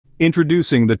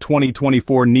Introducing the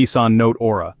 2024 Nissan Note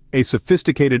Aura, a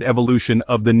sophisticated evolution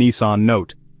of the Nissan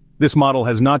Note. This model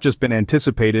has not just been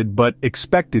anticipated but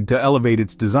expected to elevate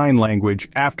its design language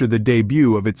after the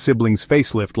debut of its sibling's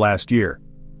facelift last year.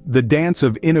 The dance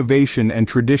of innovation and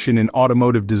tradition in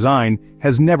automotive design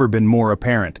has never been more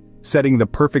apparent, setting the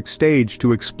perfect stage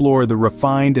to explore the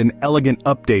refined and elegant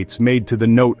updates made to the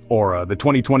Note Aura. The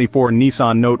 2024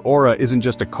 Nissan Note Aura isn't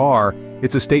just a car,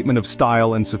 it's a statement of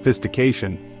style and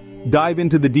sophistication. Dive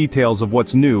into the details of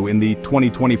what's new in the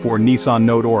 2024 Nissan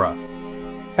Note Aura.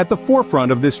 At the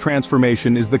forefront of this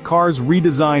transformation is the car's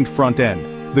redesigned front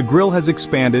end. The grille has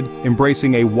expanded,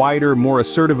 embracing a wider, more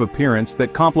assertive appearance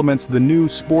that complements the new,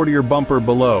 sportier bumper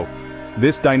below.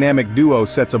 This dynamic duo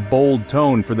sets a bold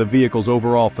tone for the vehicle's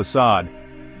overall facade.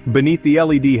 Beneath the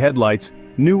LED headlights,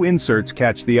 new inserts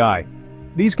catch the eye.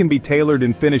 These can be tailored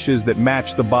in finishes that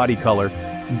match the body color,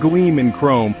 gleam in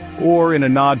chrome, or in a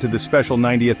nod to the special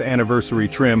 90th anniversary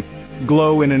trim,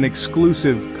 glow in an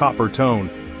exclusive copper tone.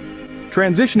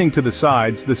 Transitioning to the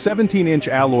sides, the 17-inch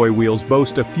alloy wheels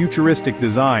boast a futuristic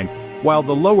design, while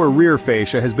the lower rear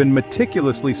fascia has been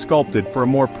meticulously sculpted for a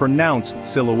more pronounced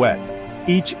silhouette.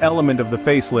 Each element of the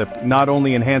facelift not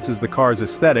only enhances the car's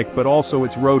aesthetic but also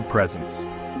its road presence.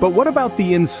 But what about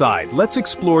the inside? Let's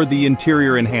explore the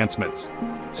interior enhancements.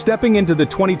 Stepping into the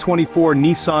 2024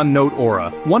 Nissan Note Aura,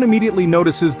 one immediately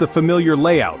notices the familiar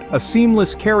layout, a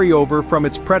seamless carryover from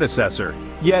its predecessor.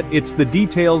 Yet it's the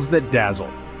details that dazzle.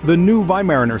 The new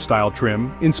Weimaraner style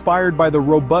trim, inspired by the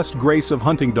robust grace of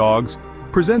hunting dogs,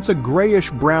 presents a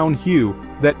grayish-brown hue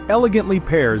that elegantly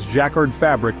pairs jacquard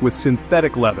fabric with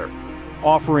synthetic leather,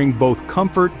 offering both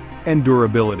comfort and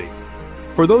durability.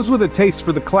 For those with a taste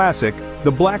for the classic,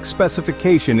 the black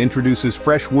specification introduces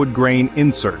fresh wood grain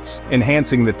inserts,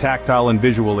 enhancing the tactile and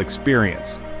visual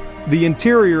experience. The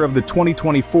interior of the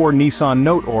 2024 Nissan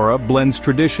Note Aura blends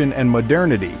tradition and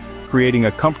modernity, creating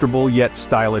a comfortable yet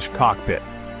stylish cockpit.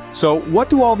 So, what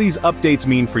do all these updates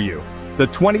mean for you? The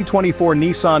 2024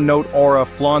 Nissan Note Aura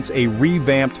flaunts a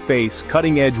revamped face,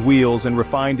 cutting-edge wheels, and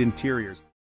refined interiors.